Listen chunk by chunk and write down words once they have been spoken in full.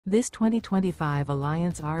This 2025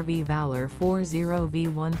 Alliance RV Valor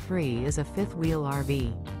 40V13 is a fifth-wheel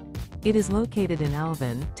RV. It is located in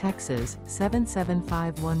Alvin, Texas,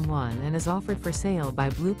 77511 and is offered for sale by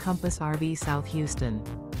Blue Compass RV South Houston.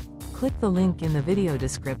 Click the link in the video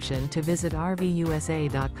description to visit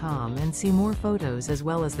RVUSA.com and see more photos as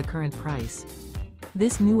well as the current price.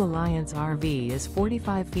 This new Alliance RV is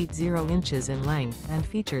 45 feet 0 inches in length and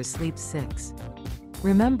features sleeps 6.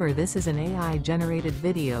 Remember, this is an AI-generated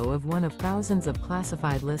video of one of thousands of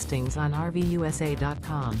classified listings on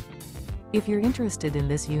RVUSA.com. If you're interested in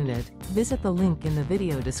this unit, visit the link in the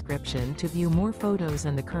video description to view more photos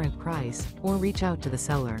and the current price, or reach out to the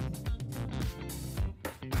seller.